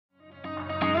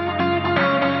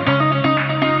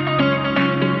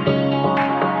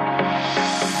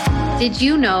Did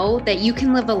you know that you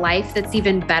can live a life that's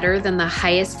even better than the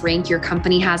highest rank your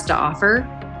company has to offer?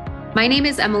 My name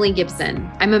is Emily Gibson.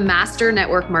 I'm a master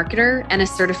network marketer and a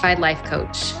certified life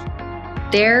coach.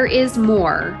 There is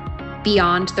more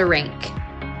beyond the rank.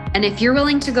 And if you're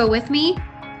willing to go with me,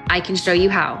 I can show you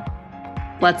how.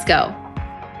 Let's go.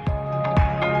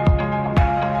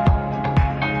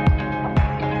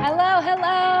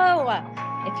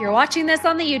 If you're watching this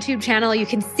on the YouTube channel, you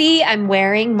can see I'm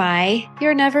wearing my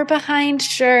You're Never Behind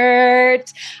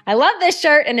shirt. I love this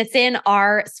shirt and it's in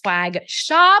our swag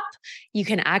shop. You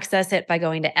can access it by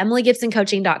going to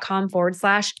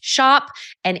emilygibsoncoaching.com/shop,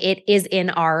 and it is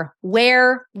in our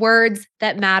Wear Words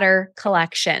That Matter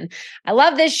collection. I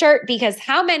love this shirt because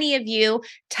how many of you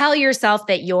tell yourself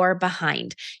that you're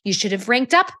behind? You should have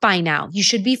ranked up by now. You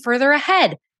should be further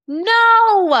ahead.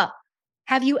 No!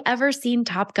 Have you ever seen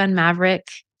Top Gun Maverick,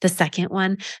 the second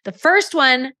one? The first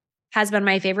one has been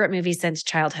my favorite movie since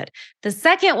childhood. The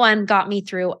second one got me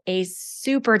through a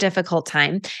super difficult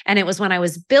time. And it was when I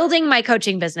was building my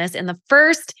coaching business in the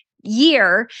first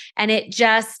year. And it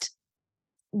just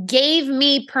gave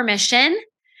me permission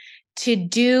to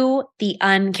do the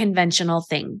unconventional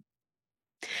thing.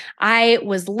 I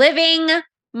was living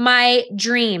my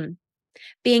dream,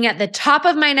 being at the top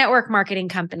of my network marketing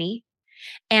company,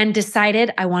 and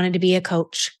decided I wanted to be a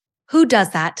coach. Who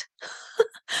does that?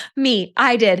 Me,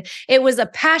 I did. It was a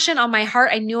passion on my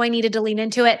heart. I knew I needed to lean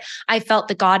into it. I felt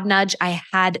the God nudge. I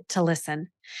had to listen.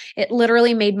 It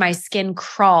literally made my skin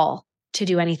crawl to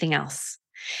do anything else.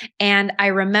 And I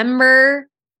remember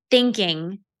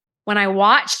thinking when I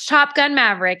watched Top Gun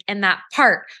Maverick and that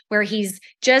part where he's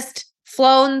just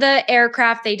flown the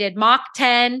aircraft, they did Mach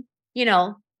 10,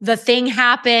 the thing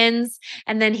happens,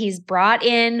 and then he's brought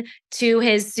in to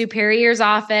his superior's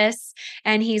office,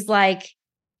 and he's like,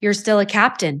 "You're still a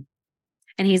captain."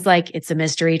 And he's like, "It's a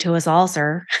mystery to us all,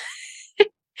 sir."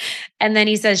 And then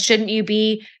he says, "Shouldn't you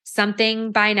be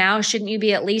something by now? Shouldn't you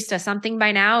be at least a something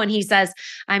by now?" And he says,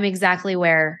 "I'm exactly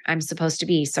where I'm supposed to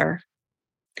be, sir."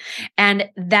 And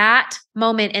that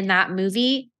moment in that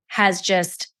movie has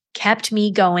just kept me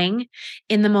going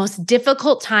in the most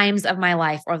difficult times of my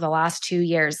life or the last 2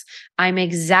 years. I'm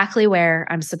exactly where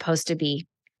I'm supposed to be.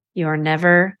 You're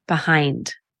never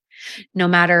behind. No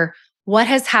matter what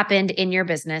has happened in your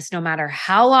business, no matter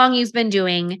how long you've been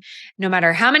doing, no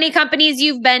matter how many companies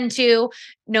you've been to,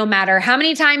 no matter how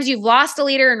many times you've lost a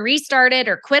leader and restarted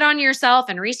or quit on yourself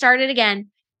and restarted again,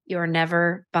 you're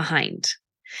never behind.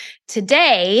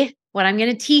 Today, what I'm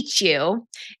going to teach you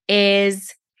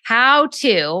is how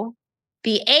to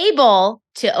be able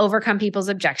to overcome people's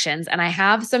objections. And I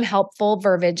have some helpful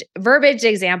verbiage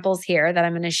examples here that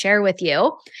I'm going to share with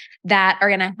you that are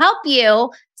going to help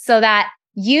you so that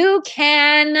you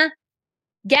can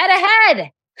get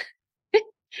ahead.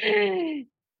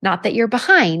 Not that you're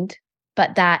behind,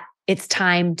 but that it's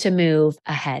time to move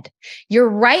ahead. You're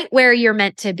right where you're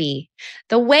meant to be.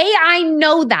 The way I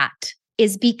know that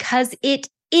is because it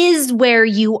is where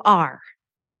you are.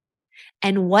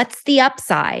 And what's the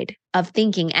upside of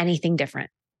thinking anything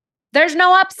different? There's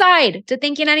no upside to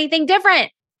thinking anything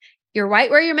different. You're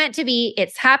right where you're meant to be.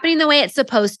 It's happening the way it's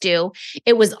supposed to.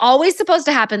 It was always supposed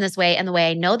to happen this way. And the way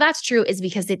I know that's true is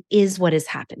because it is what is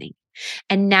happening.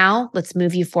 And now let's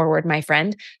move you forward, my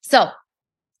friend. So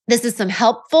this is some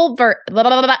helpful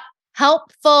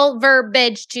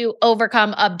verbiage to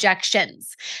overcome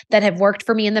objections that have worked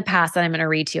for me in the past that I'm going to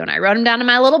read to you. And I wrote them down in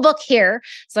my little book here.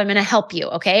 So I'm going to help you.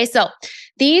 Okay. So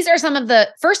these are some of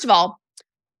first of all,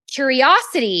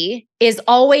 curiosity is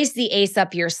always the ace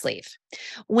up your sleeve.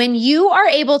 When you are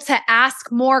able to ask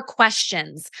more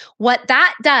questions, what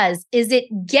that does is it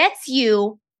gets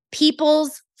you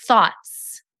people's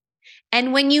thoughts.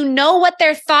 And when you know what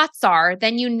their thoughts are,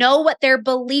 then you know what their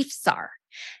beliefs are.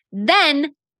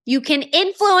 Then you can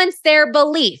influence their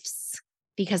beliefs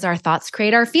because our thoughts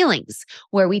create our feelings,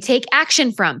 where we take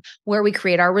action from, where we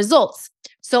create our results.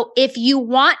 So if you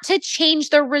want to change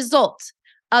the result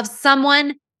of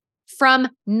someone from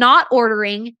not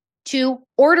ordering to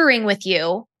ordering with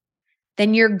you,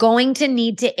 then you're going to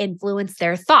need to influence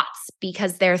their thoughts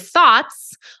because their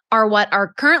thoughts are what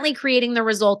are currently creating the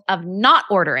result of not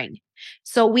ordering.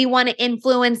 So we want to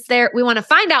we want to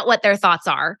find out what their thoughts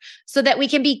are so that we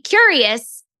can be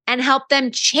curious and help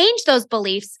them change those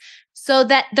beliefs so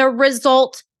that the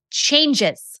result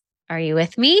changes. Are you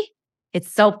with me?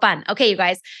 It's so fun. Okay, you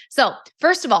guys. So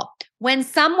first of all, when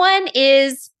someone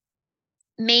is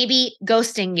maybe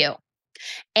ghosting you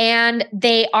and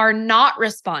they are not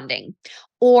responding,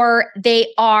 or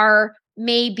they are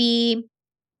maybe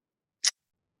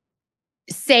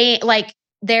saying like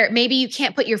maybe you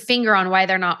can't put your finger on why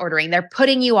they're not ordering. They're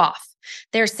putting you off.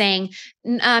 They're saying,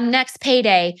 next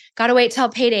payday, got to wait till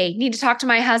payday. Need to talk to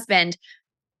my husband.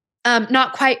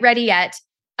 Not quite ready yet.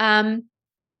 Feel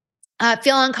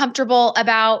uncomfortable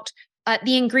about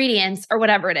the ingredients or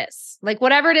whatever it is. Like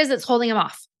whatever it is that's holding them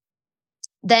off.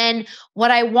 Then what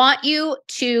I want you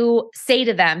to say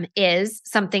to them is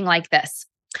something like this.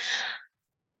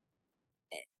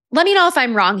 Let me know if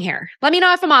I'm wrong here. Let me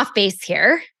know if I'm off base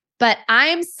here, but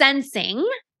I'm sensing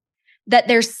that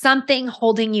there's something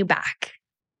holding you back.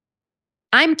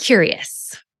 I'm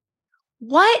curious.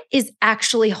 What is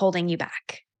actually holding you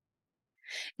back?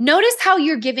 Notice how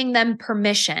you're giving them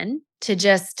permission to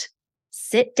just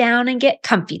sit down and get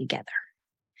comfy together.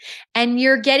 And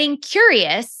you're getting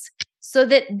curious so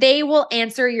that they will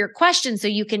answer your question so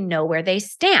you can know where they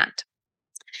stand.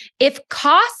 If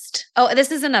cost,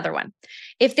 this is another one.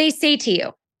 If they say to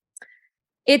you,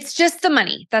 it's just the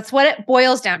money. That's what it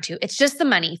boils down to. It's just the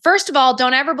money. First of all,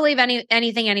 don't ever believe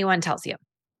anything anyone tells you.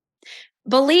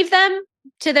 Believe them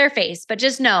to their face, but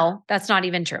just know that's not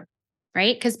even true,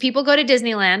 right? Because people go to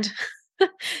Disneyland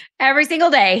every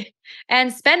single day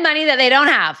and spend money that they don't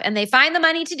have. And they find the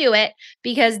money to do it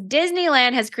because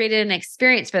Disneyland has created an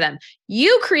experience for them.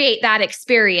 You create that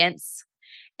experience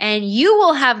and you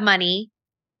will have money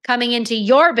coming into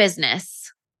your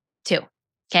business too.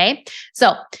 Okay.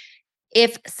 So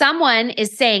if someone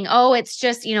is saying, oh, it's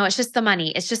just the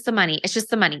money. It's just the money. It's just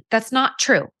the money. That's not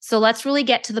true. So let's really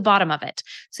get to the bottom of it.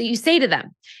 So you say to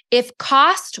them, if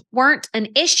cost weren't an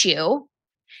issue,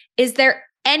 is there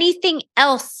anything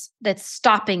else that's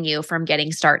stopping you from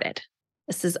getting started?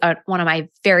 This is one of my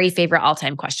very favorite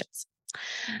all-time questions.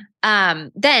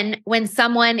 Then when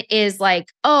someone is like,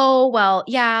 oh, well,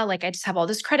 yeah, like I just have all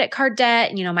this credit card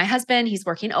debt and, my husband, he's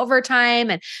working overtime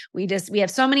and we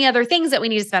have so many other things that we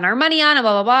need to spend our money on and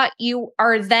blah, blah, blah. You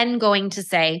are then going to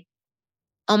say,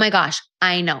 oh my gosh,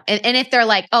 I know. And if they're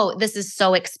like, oh, this is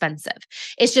so expensive.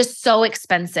 It's just so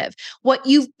expensive. What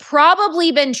you've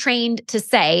probably been trained to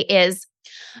say is,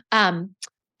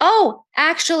 oh,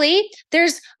 actually,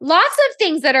 there's lots of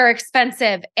things that are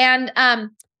expensive. And,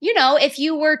 if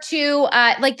you were to,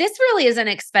 this really isn't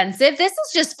expensive. This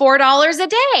is just $4 a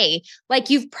day. Like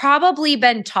you've probably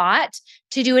been taught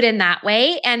to do it in that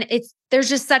way. And there's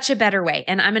just such a better way.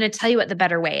 And I'm going to tell you what the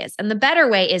better way is. And the better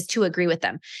way is to agree with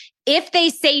them. If they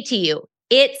say to you,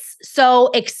 it's so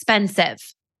expensive,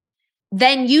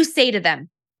 then you say to them,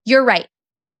 you're right.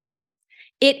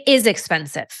 It is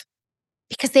expensive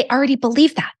because they already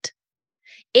believe that.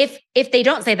 If they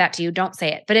don't say that to you, don't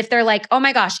say it. But if they're like, oh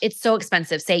my gosh, it's so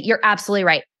expensive, say, you're absolutely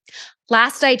right.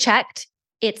 Last I checked,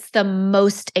 it's the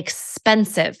most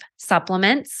expensive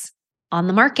supplements on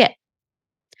the market.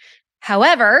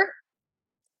 However,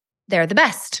 they're the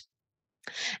best.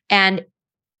 And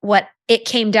what it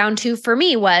came down to for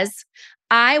me was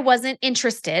I wasn't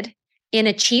interested in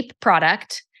a cheap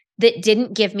product that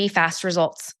didn't give me fast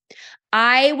results.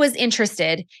 I was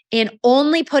interested in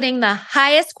only putting the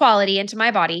highest quality into my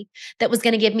body that was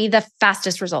going to give me the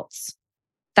fastest results.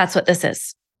 That's what this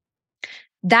is.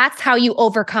 That's how you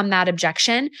overcome that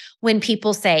objection when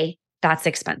people say that's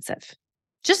expensive.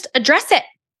 Just address it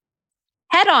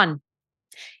head on.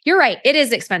 You're right. It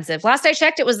is expensive. Last I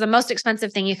checked, it was the most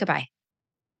expensive thing you could buy.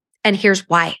 And here's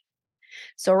why.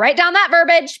 So write down that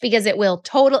verbiage because they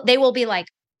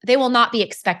will not be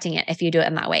expecting it if you do it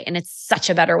in that way. And it's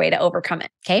such a better way to overcome it.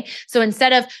 Okay. So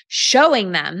instead of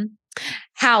showing them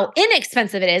how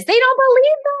inexpensive it is, they don't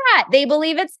believe that. They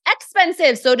believe it's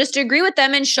expensive. So just agree with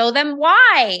them and show them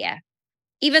why,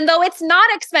 even though it's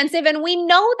not expensive. And we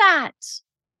know that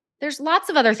there's lots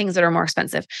of other things that are more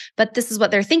expensive, but this is what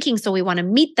they're thinking. So we want to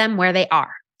meet them where they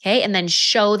are. Okay. And then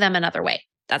show them another way.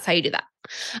 That's how you do that.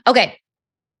 Okay.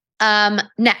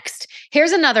 Next,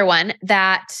 here's another one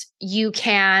that you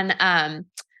can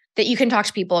talk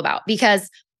to people about, because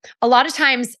a lot of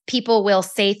times people will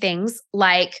say things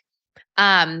like,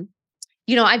 I've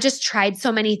just tried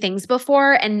so many things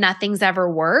before and nothing's ever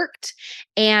worked.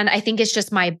 And I think it's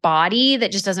just my body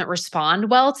that just doesn't respond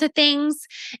well to things.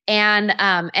 And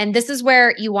this is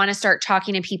where you want to start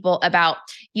talking to people about,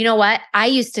 you know what? I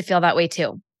used to feel that way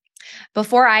too.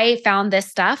 Before I found this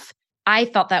stuff, I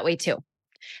felt that way too.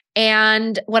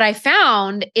 And what I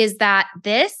found is that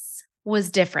this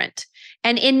was different.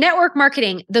 And in network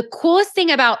marketing, the coolest thing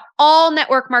about all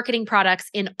network marketing products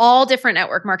in all different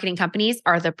network marketing companies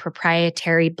are the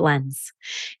proprietary blends.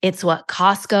 It's what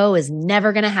Costco is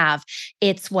never going to have.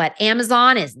 It's what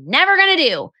Amazon is never going to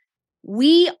do.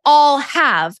 We all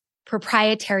have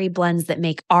proprietary blends that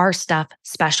make our stuff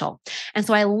special. And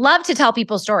so I love to tell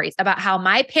people stories about how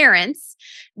my parents,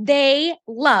 they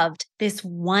loved this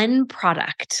one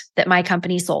product that my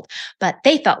company sold, but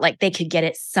they felt like they could get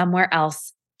it somewhere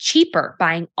else cheaper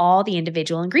buying all the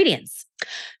individual ingredients.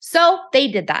 So they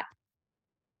did that.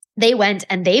 They went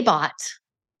and they bought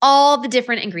all the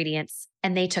different ingredients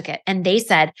and they took it and they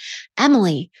said,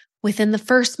 Emily, within the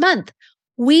first month,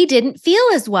 we didn't feel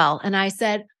as well. And I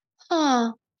said,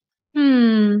 oh,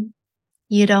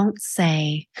 you don't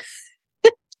say.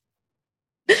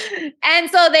 And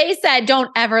so they said,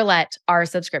 don't ever let our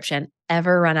subscription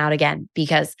ever run out again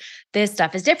because this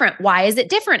stuff is different. Why is it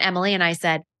different, Emily? And I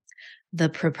said, the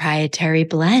proprietary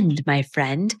blend, my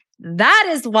friend. That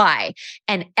is why.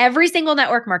 And every single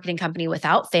network marketing company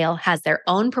without fail has their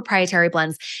own proprietary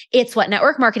blends. It's what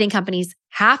network marketing companies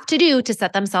have to do to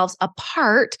set themselves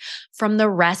apart from the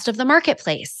rest of the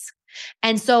marketplace.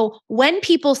 And so when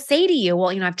people say to you, well,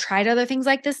 I've tried other things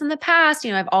like this in the past,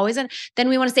 I've always done, then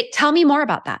we want to say, tell me more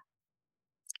about that.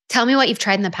 Tell me what you've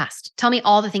tried in the past. Tell me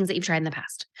all the things that you've tried in the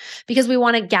past, because we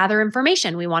want to gather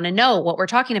information. We want to know what we're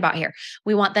talking about here.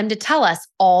 We want them to tell us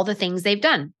all the things they've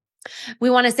done. We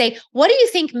want to say, what do you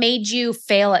think made you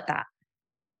fail at that?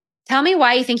 Tell me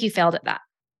why you think you failed at that.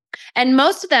 And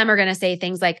most of them are going to say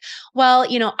things like, well,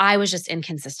 I was just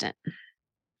inconsistent.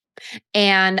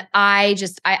 And I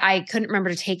couldn't remember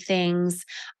to take things.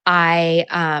 It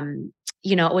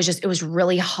was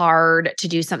really hard to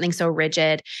do something so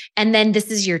rigid. And then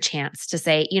this is your chance to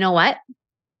say, you know what?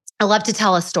 I love to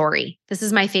tell a story. This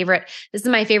is my favorite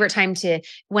time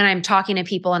when I'm talking to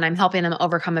people and I'm helping them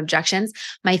overcome objections.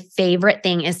 My favorite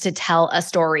thing is to tell a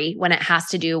story when it has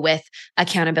to do with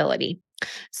accountability.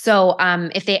 So,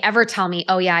 if they ever tell me,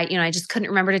 oh yeah, I just couldn't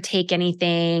remember to take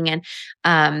anything and,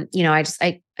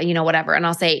 whatever. And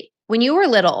I'll say, when you were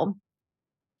little,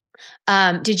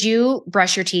 did you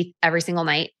brush your teeth every single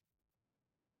night?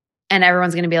 And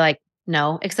everyone's going to be like,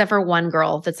 no, except for one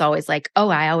girl that's always like, oh,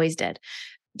 I always did.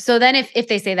 So then if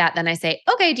they say that, then I say,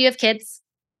 okay, do you have kids?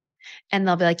 And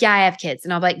they'll be like, yeah, I have kids.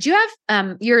 And I'll be like, do you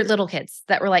have your little kids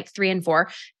that were like 3 and 4?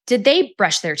 Did they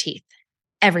brush their teeth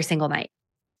every single night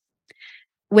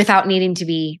without needing to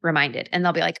be reminded? And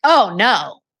they'll be like, oh,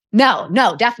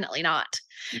 no, definitely not.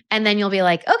 And then you'll be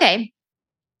like, okay.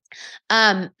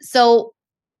 So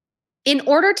in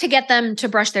order to get them to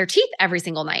brush their teeth every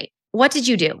single night, what did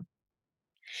you do?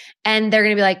 And they're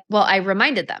going to be like, well, I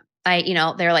reminded them.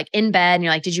 They're like in bed and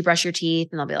you're like, did you brush your teeth?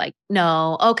 And they'll be like,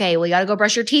 no. Okay, well, you got to go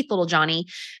brush your teeth, little Johnny.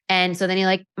 And so then he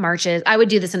like marches. I would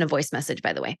do this in a voice message,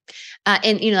 by the way.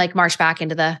 And like march back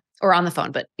or on the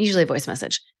phone, but usually a voice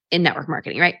message in network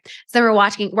marketing, right? So then we're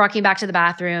walking back to the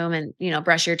bathroom and,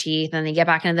 brush your teeth and then get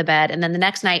back into the bed. And then the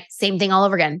next night, same thing all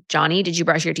over again. Johnny, did you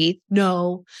brush your teeth?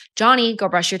 No. Johnny, go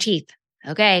brush your teeth.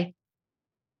 Okay.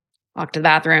 Walk to the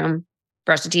bathroom,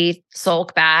 brush the teeth,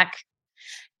 sulk back.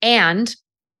 And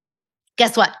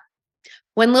guess what?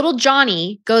 When little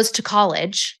Johnny goes to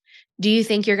college, do you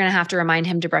think you're going to have to remind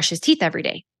him to brush his teeth every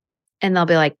day? And they'll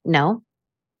be like, no.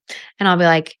 And I'll be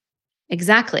like,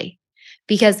 exactly.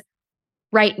 Because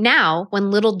right now,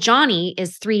 when little Johnny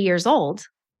is 3 years old,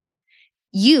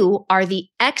 you are the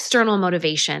external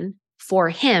motivation for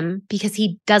him because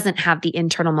he doesn't have the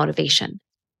internal motivation.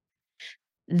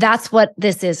 That's what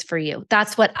this is for you.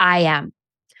 That's what I am.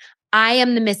 I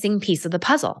am the missing piece of the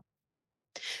puzzle.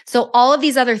 So all of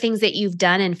these other things that you've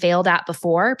done and failed at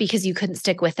before because you couldn't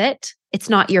stick with it, it's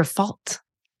not your fault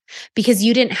because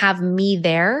you didn't have me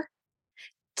there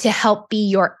to help be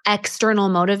your external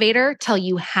motivator till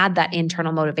you had that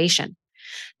internal motivation.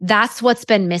 That's what's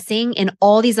been missing in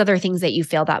all these other things that you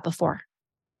failed at before.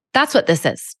 That's what this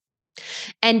is.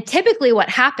 And typically what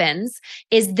happens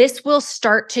is this will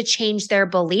start to change their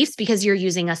beliefs because you're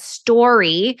using a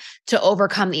story to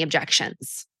overcome the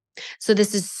objections. So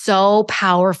this is so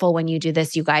powerful when you do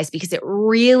this, you guys, because it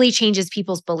really changes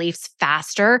people's beliefs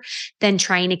faster than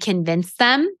trying to convince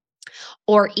them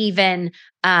or even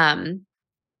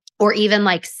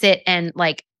like sit and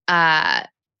what's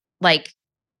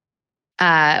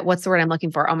the word I'm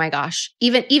looking for? Oh my gosh.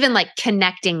 Even like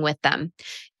connecting with them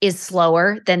is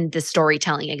slower than the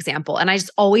storytelling example. And I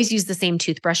just always use the same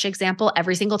toothbrush example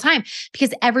every single time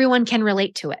because everyone can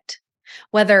relate to it,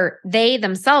 whether they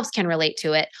themselves can relate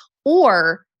to it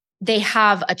or they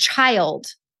have a child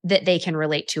that they can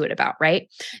relate to it about, right?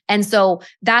 And so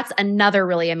that's another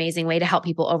really amazing way to help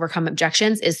people overcome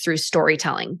objections is through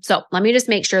storytelling. So let me just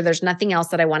make sure there's nothing else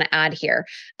that I want to add here.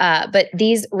 But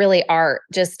these really are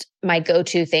just my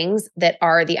go-to things that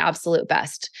are the absolute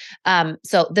best.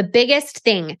 So the biggest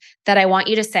thing that I want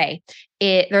you to say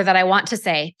or that I want to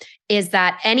say is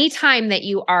that anytime that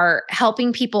you are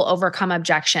helping people overcome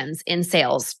objections in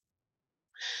sales,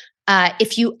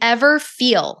 if you ever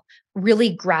feel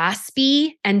really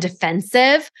graspy and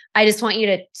defensive, I just want you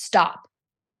to stop,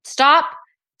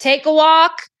 take a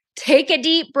walk, take a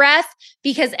deep breath,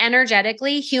 because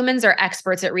energetically, humans are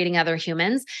experts at reading other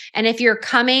humans. And if you're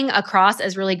coming across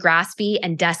as really graspy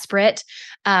and desperate,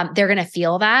 they're going to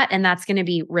feel that. And that's going to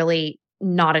be really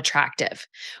not attractive.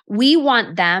 We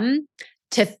want them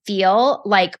to feel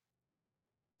like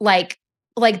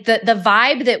the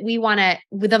vibe that we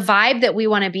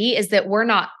want to be is that we're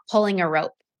not pulling a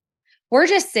rope. We're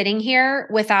just sitting here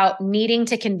without needing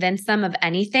to convince them of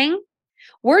anything.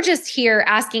 We're just here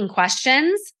asking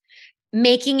questions,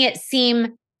 making it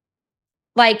seem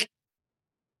like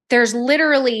there's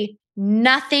literally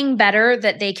nothing better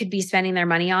that they could be spending their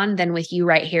money on than with you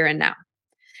right here and now.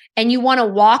 And you want to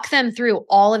walk them through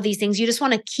all of these things. You just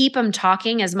want to keep them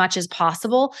talking as much as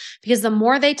possible, because the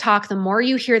more they talk, the more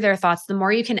you hear their thoughts, the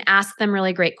more you can ask them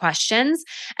really great questions,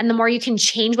 and the more you can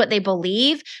change what they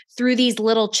believe through these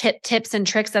little tips and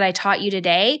tricks that I taught you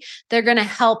today. They're going to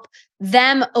help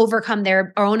them overcome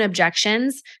their own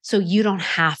objections so you don't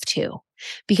have to,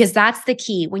 because that's the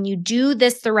key. When you do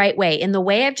this the right way, in the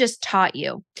way I've just taught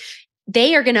you,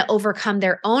 they are going to overcome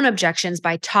their own objections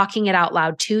by talking it out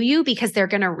loud to you, because they're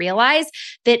going to realize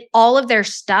that all of their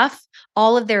stuff,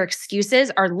 all of their excuses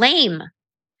are lame.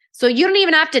 So you don't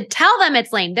even have to tell them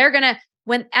it's lame. They're going to,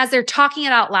 as they're talking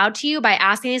it out loud to you by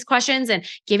asking these questions and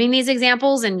giving these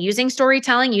examples and using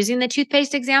storytelling, using the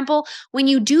toothpaste example, when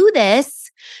you do this,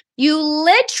 you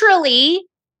literally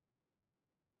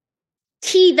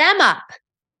tee them up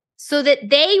so that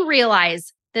they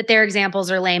realize that their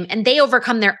examples are lame and they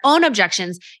overcome their own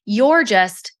objections. You're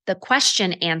just the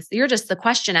question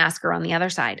asker on the other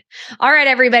side. All right,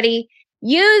 everybody,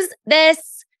 use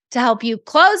this to help you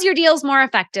close your deals more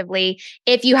effectively.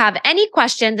 If you have any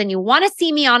questions and you want to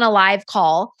see me on a live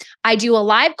call, I do a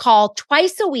live call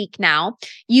twice a week now.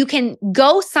 You can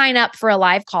go sign up for a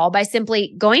live call by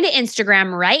simply going to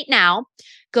Instagram right now.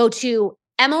 Go to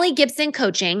Emily Gibson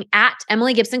Coaching, at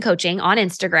Emily Gibson Coaching on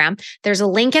Instagram. There's a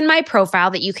link in my profile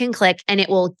that you can click, and it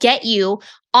will get you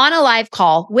on a live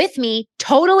call with me,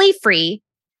 totally free,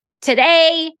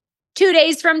 today, 2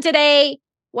 days from today,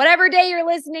 whatever day you're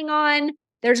listening on.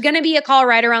 There's going to be a call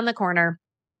right around the corner,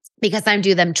 because I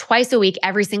do them twice a week,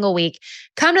 every single week.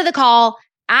 Come to the call,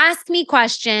 ask me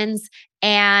questions,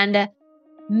 and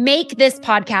make this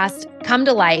podcast come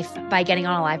to life by getting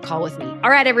on a live call with me. All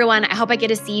right, everyone. I hope I get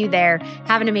to see you there.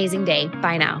 Have an amazing day.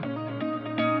 Bye now.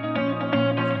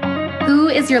 Who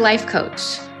is your life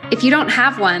coach? If you don't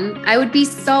have one, I would be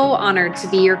so honored to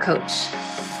be your coach.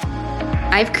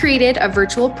 I've created a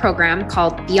virtual program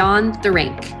called Beyond the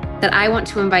Rank that I want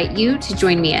to invite you to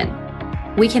join me in.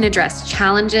 We can address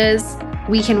challenges,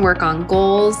 we can work on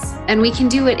goals, and we can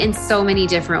do it in so many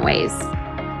different ways.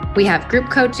 We have group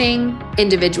coaching,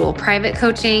 individual private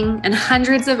coaching, and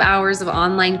hundreds of hours of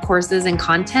online courses and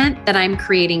content that I'm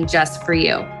creating just for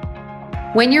you.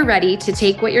 When you're ready to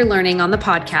take what you're learning on the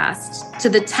podcast to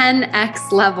the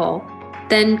 10x level,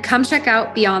 then come check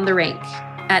out Beyond the Rank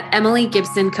at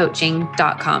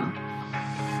emilygibsoncoaching.com.